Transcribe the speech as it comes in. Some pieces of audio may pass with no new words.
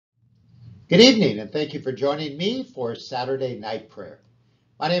Good evening, and thank you for joining me for Saturday night prayer.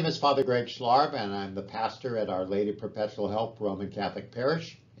 My name is Father Greg Schlarb, and I'm the pastor at Our Lady Perpetual Help Roman Catholic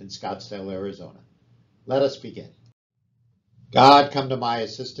Parish in Scottsdale, Arizona. Let us begin. God, come to my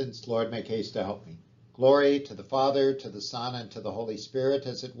assistance. Lord, make haste to help me. Glory to the Father, to the Son, and to the Holy Spirit,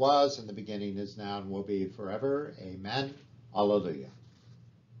 as it was in the beginning, is now, and will be forever. Amen. Alleluia.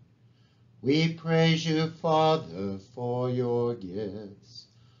 We praise you, Father, for your gifts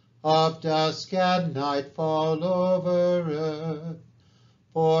of dusk and nightfall over earth,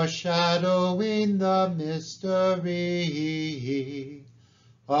 foreshadowing the mystery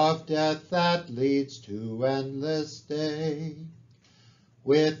of death that leads to endless day.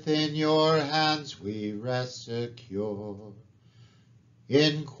 Within your hands we rest secure.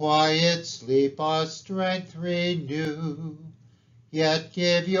 In quiet sleep our strength renew, yet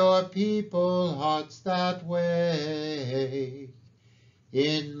give your people hearts that wake.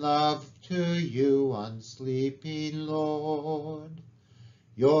 In love to you, unsleeping Lord,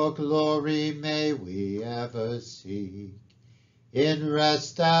 your glory may we ever seek. In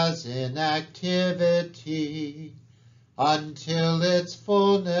rest as in activity, until its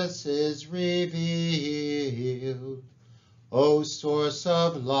fullness is revealed. O source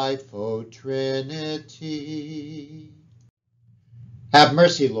of life, O Trinity. Have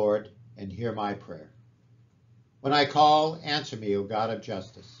mercy, Lord, and hear my prayer. When I call, answer me, O God of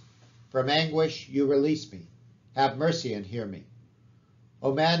justice. From anguish you release me. Have mercy and hear me.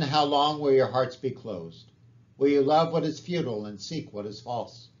 O men, how long will your hearts be closed? Will you love what is futile and seek what is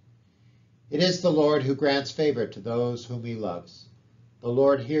false? It is the Lord who grants favor to those whom he loves. The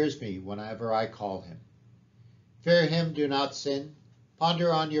Lord hears me whenever I call him. Fear him, do not sin.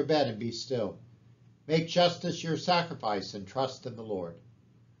 Ponder on your bed and be still. Make justice your sacrifice and trust in the Lord.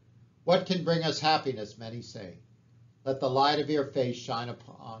 What can bring us happiness, many say. Let the light of your face shine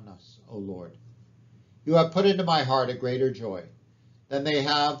upon us, O Lord. You have put into my heart a greater joy than they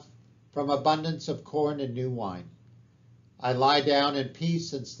have from abundance of corn and new wine. I lie down in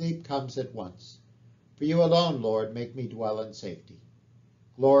peace, and sleep comes at once. For you alone, Lord, make me dwell in safety.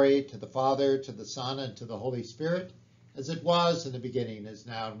 Glory to the Father, to the Son, and to the Holy Spirit, as it was in the beginning, is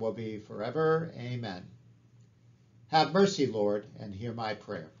now, and will be forever. Amen. Have mercy, Lord, and hear my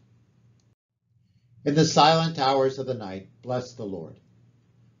prayer. In the silent hours of the night, bless the Lord.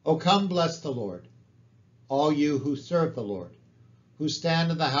 O come, bless the Lord, all you who serve the Lord, who stand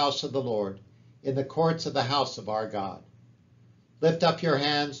in the house of the Lord, in the courts of the house of our God. Lift up your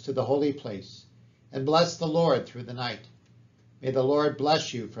hands to the holy place, and bless the Lord through the night. May the Lord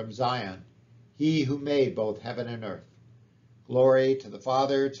bless you from Zion, he who made both heaven and earth. Glory to the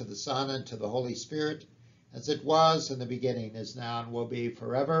Father, to the Son, and to the Holy Spirit, as it was in the beginning, is now, and will be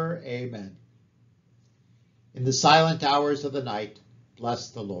forever. Amen. In the silent hours of the night, bless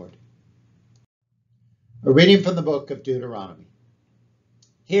the Lord. A reading from the book of Deuteronomy.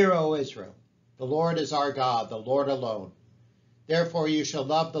 Hear, O Israel, the Lord is our God, the Lord alone. Therefore you shall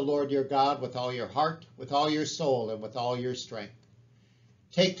love the Lord your God with all your heart, with all your soul, and with all your strength.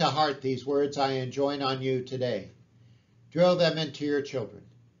 Take to heart these words I enjoin on you today. Drill them into your children.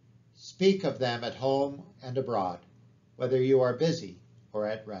 Speak of them at home and abroad, whether you are busy or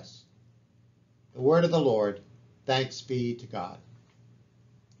at rest. The word of the Lord. Thanks be to God.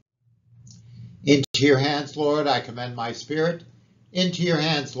 Into your hands, Lord, I commend my spirit. Into your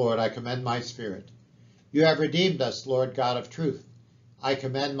hands, Lord, I commend my spirit. You have redeemed us, Lord God of truth. I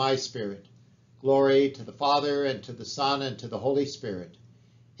commend my spirit. Glory to the Father, and to the Son, and to the Holy Spirit.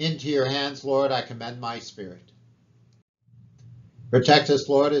 Into your hands, Lord, I commend my spirit. Protect us,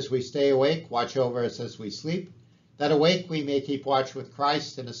 Lord, as we stay awake. Watch over us as we sleep, that awake we may keep watch with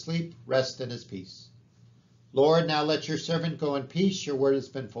Christ, and asleep rest in his peace. Lord, now let your servant go in peace. Your word has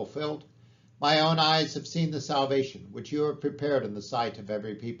been fulfilled. My own eyes have seen the salvation, which you have prepared in the sight of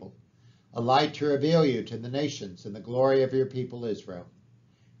every people, a light to reveal you to the nations and the glory of your people Israel.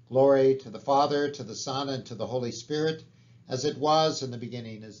 Glory to the Father, to the Son, and to the Holy Spirit, as it was in the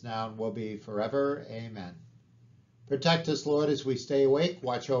beginning, is now, and will be forever. Amen. Protect us, Lord, as we stay awake.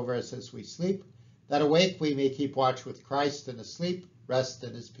 Watch over us as we sleep, that awake we may keep watch with Christ, and asleep rest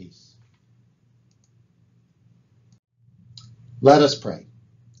in his peace. Let us pray.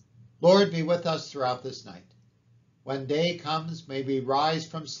 Lord, be with us throughout this night. When day comes, may we rise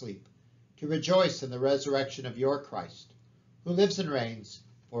from sleep to rejoice in the resurrection of your Christ, who lives and reigns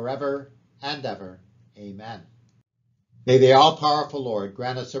forever and ever. Amen. May the all-powerful Lord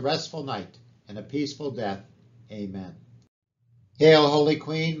grant us a restful night and a peaceful death. Amen. Hail, Holy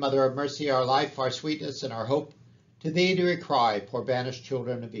Queen, Mother of Mercy, our life, our sweetness, and our hope. To thee do we cry, poor banished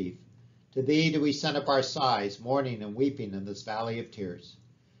children of Eve. To thee do we send up our sighs, mourning and weeping in this valley of tears.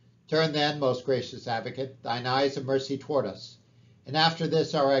 Turn then, most gracious Advocate, thine eyes of mercy toward us, and after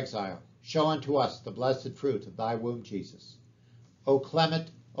this our exile, show unto us the blessed fruit of thy womb, Jesus. O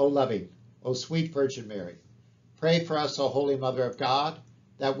clement, O loving, O sweet Virgin Mary, pray for us, O Holy Mother of God,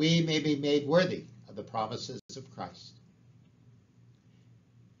 that we may be made worthy of the promises of Christ.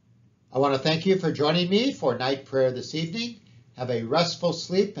 I want to thank you for joining me for night prayer this evening. Have a restful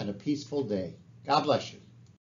sleep and a peaceful day. God bless you.